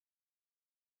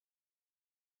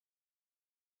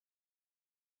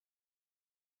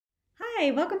Hi,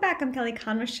 welcome back. I'm Kelly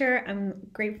Conwisher. I'm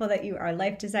grateful that you are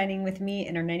life designing with me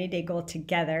in our 90-day goal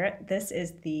together. This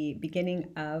is the beginning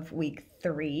of week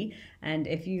 3. And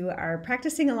if you are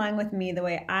practicing along with me, the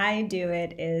way I do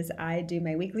it is I do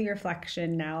my weekly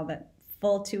reflection now that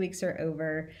full 2 weeks are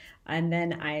over. And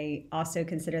then I also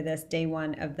consider this day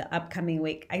 1 of the upcoming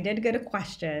week. I did get a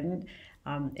question.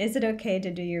 Is it okay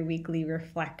to do your weekly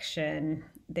reflection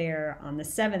there on the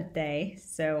 7th day?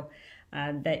 So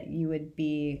that you would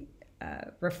be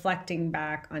reflecting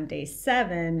back on day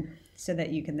 7 so that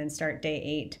you can then start day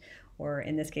 8, or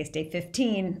in this case, day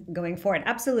 15 going forward.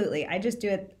 Absolutely. I just do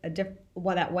it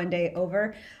that one day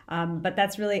over, but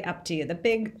that's really up to you. The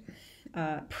big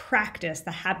practice,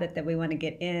 the habit that we want to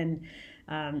get in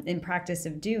practice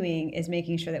of doing is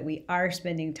making sure that we are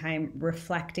spending time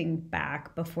reflecting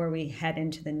back before we head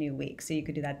into the new week. So you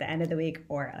could do that at the end of the week,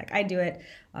 or like I do it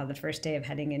the first day of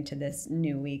heading into this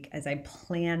new week as I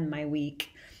plan my week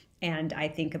and I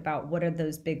think about what are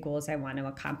those big goals I want to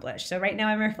accomplish. So right now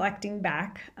I'm reflecting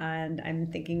back and I'm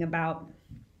thinking about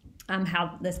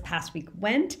how this past week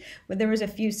went. But there was a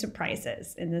few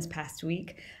surprises in this past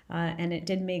week, and it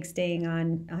did make staying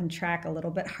on track a little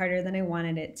bit harder than I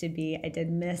wanted it to be. I did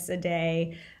miss a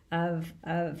day of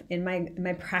in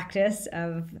my practice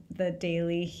of the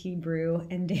daily Hebrew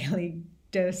and daily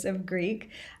dose of Greek,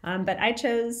 but I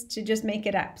chose to just make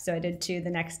it up. So I did 2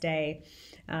 the next day.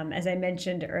 As I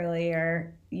mentioned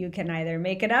earlier, you can either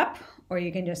make it up or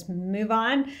you can just move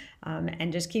on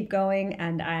and just keep going.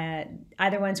 And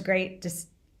either one's great. Just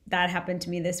that happened to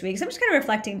me this week. So I'm just kind of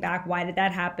reflecting back. Why did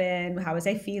that happen? How was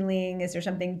I feeling? Is there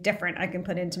something different I can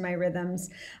put into my rhythms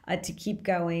to keep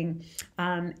going?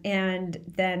 And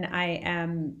then I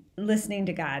am listening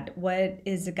to God. What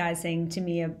is God saying to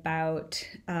me about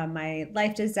my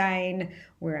life design,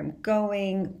 where I'm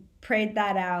going? Prayed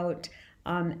that out.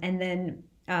 And then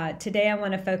today I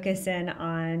want to focus in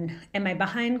on, am I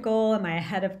behind goal? Am I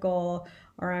ahead of goal?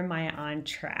 Or am I on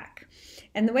track?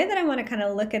 And the way that I want to kind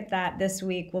of look at that this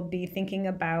week will be thinking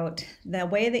about the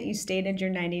way that you stated your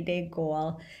 90-day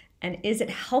goal. And is it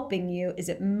helping you? Is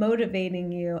it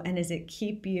motivating you? And is it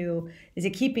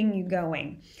keeping you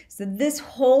going? So this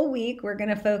whole week, we're going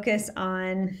to focus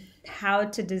on how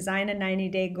to design a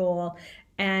 90-day goal.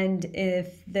 And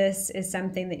if this is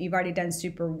something that you've already done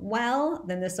super well,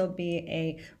 then this will be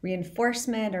a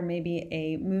reinforcement or maybe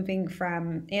a moving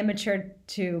from amateur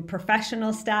to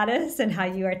professional status and how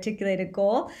you articulate a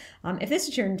goal. If this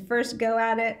is your first go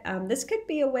at it, this could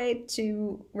be a way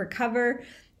to recover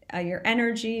your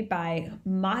energy by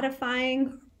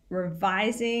modifying,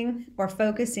 revising, or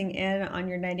focusing in on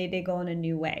your 90-day goal in a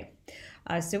new way.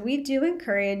 So we do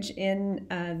encourage in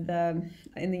the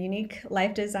unique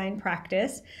life design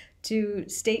practice to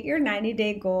state your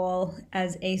 90-day goal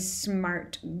as a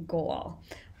SMART goal.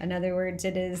 In other words,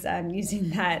 it is using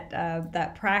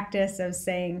that practice of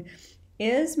saying,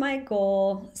 is my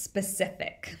goal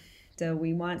specific? So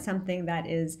we want something that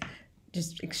is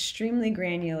just extremely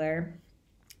granular.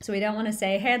 So we don't want to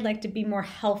say, hey, I'd like to be more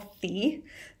healthy.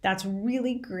 That's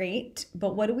really great.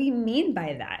 But what do we mean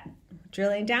by that?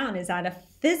 Drilling down, is that a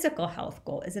physical health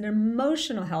goal? Is it an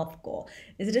emotional health goal?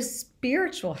 Is it a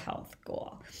spiritual health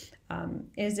goal?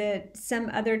 Is it some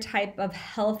other type of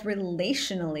health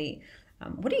relationally?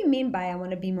 What do you mean by I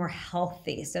want to be more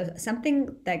healthy? So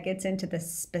something that gets into the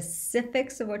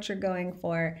specifics of what you're going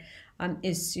for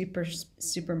is super,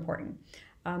 super important.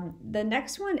 The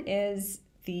next one is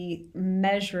the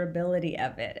measurability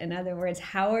of it. In other words,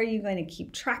 how are you going to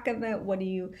keep track of it? What are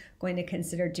you going to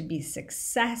consider to be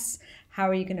success? How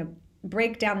are you going to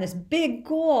break down this big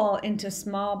goal into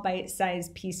small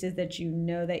bite-sized pieces that you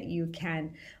know that you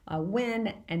can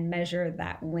win and measure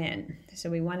that win? So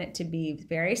we want it to be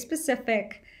very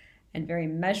specific and very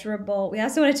measurable. We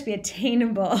also want it to be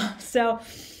attainable. So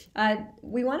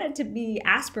we want it to be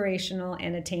aspirational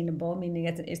and attainable, meaning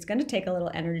it's going to take a little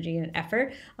energy and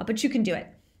effort, but you can do it.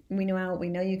 We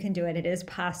know you can do it. It is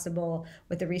possible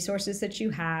with the resources that you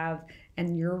have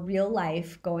and your real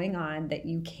life going on that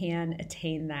you can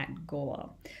attain that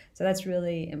goal. So that's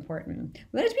really important.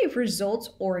 We want it to be results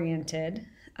oriented.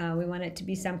 We want it to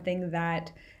be something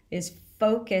that is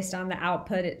focused on the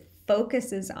output. It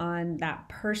focuses on that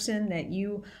person that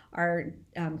you are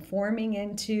forming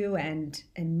into and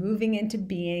moving into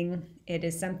being. It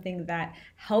is something that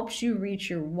helps you reach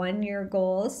your 1-year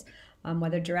goals,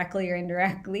 whether directly or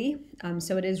indirectly.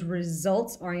 So it is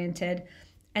results oriented.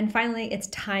 And finally, it's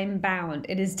time bound.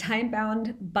 It is time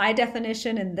bound by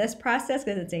definition in this process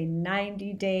because it's a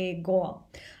 90-day goal.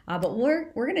 But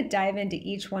we're going to dive into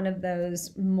each one of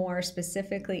those more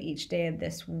specifically each day of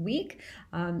this week.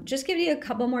 Just give you a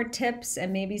couple more tips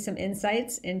and maybe some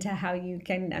insights into how you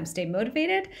can stay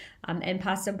motivated and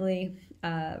possibly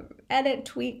edit,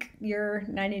 tweak your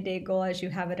 90-day goal as you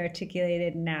have it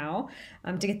articulated now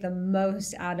to get the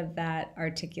most out of that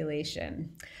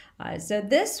articulation. So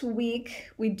this week,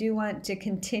 we do want to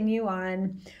continue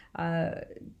on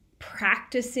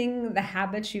practicing the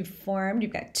habits you've formed.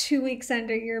 You've got 2 weeks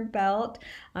under your belt.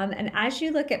 And as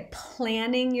you look at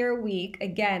planning your week,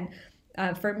 again,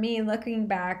 for me, looking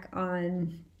back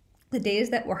on the days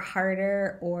that were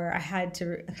harder or I had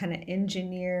to kind of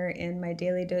engineer in my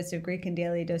daily dose of Greek and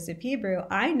daily dose of Hebrew,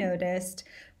 I noticed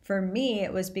for me,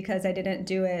 it was because I didn't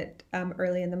do it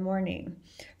early in the morning.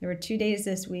 There were 2 days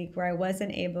this week where I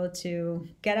wasn't able to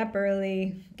get up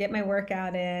early, get my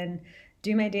workout in,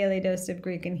 do my daily dose of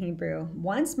Greek and Hebrew.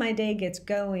 Once my day gets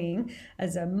going,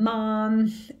 as a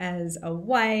mom, as a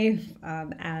wife,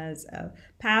 as a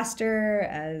pastor,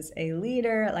 as a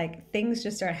leader, like things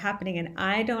just start happening and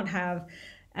I don't have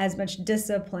as much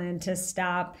discipline to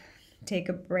stop, take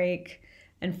a break,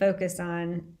 and focus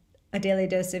on a daily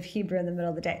dose of Hebrew in the middle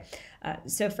of the day.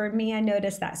 So for me, I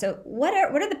noticed that. So what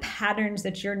are the patterns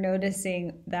that you're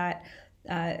noticing that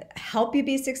help you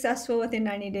be successful with your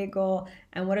 90-day goal?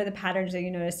 And what are the patterns that you're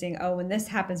noticing, oh, when this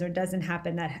happens or doesn't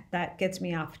happen, that gets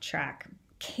me off track?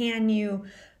 Can you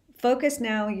focus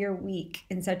now your week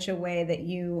in such a way that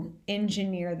you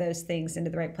engineer those things into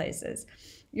the right places?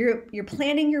 You're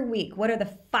planning your week. What are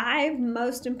the 5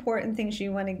 most important things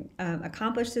you want to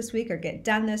accomplish this week or get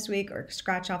done this week or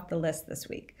scratch off the list this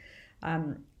week?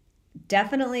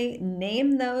 Definitely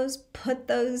name those, put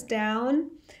those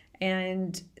down,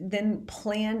 and then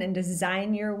plan and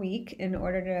design your week in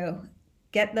order to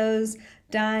get those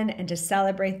done and to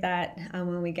celebrate that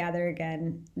when we gather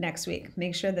again next week.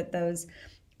 Make sure that those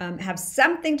have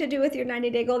something to do with your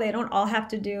 90-day goal. They don't all have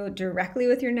to do directly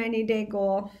with your 90-day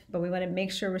goal, but we want to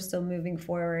make sure we're still moving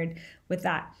forward with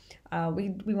that.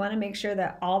 We want to make sure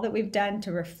that all that we've done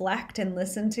to reflect and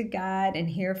listen to God and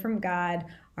hear from God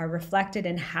are reflected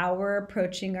in how we're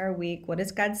approaching our week. What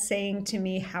is God saying to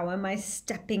me? How am I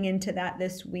stepping into that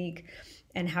this week?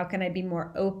 And how can I be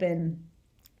more open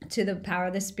to the power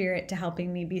of the Spirit to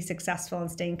helping me be successful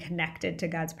and staying connected to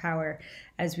God's power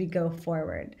as we go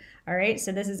forward. All right,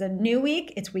 so this is a new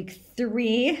week. It's week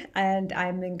 3, and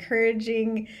I'm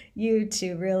encouraging you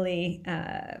to really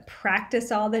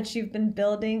practice all that you've been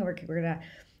building. We're gonna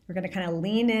kind of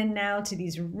lean in now to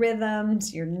these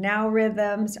rhythms. Your now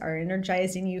rhythms are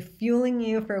energizing you, fueling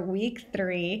you for week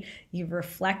 3. You've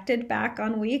reflected back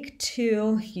on week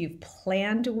 2. You've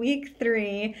planned week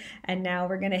 3, and now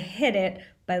we're gonna hit it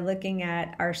by looking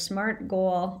at our SMART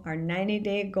goal, our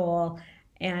 90-day goal,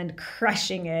 and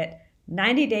crushing it.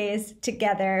 90 days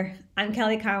together. I'm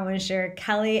Kelly Conwisher.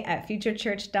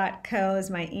 Kelly@futurechurch.co is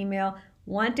my email.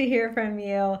 Want to hear from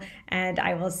you, and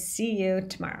I will see you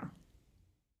tomorrow.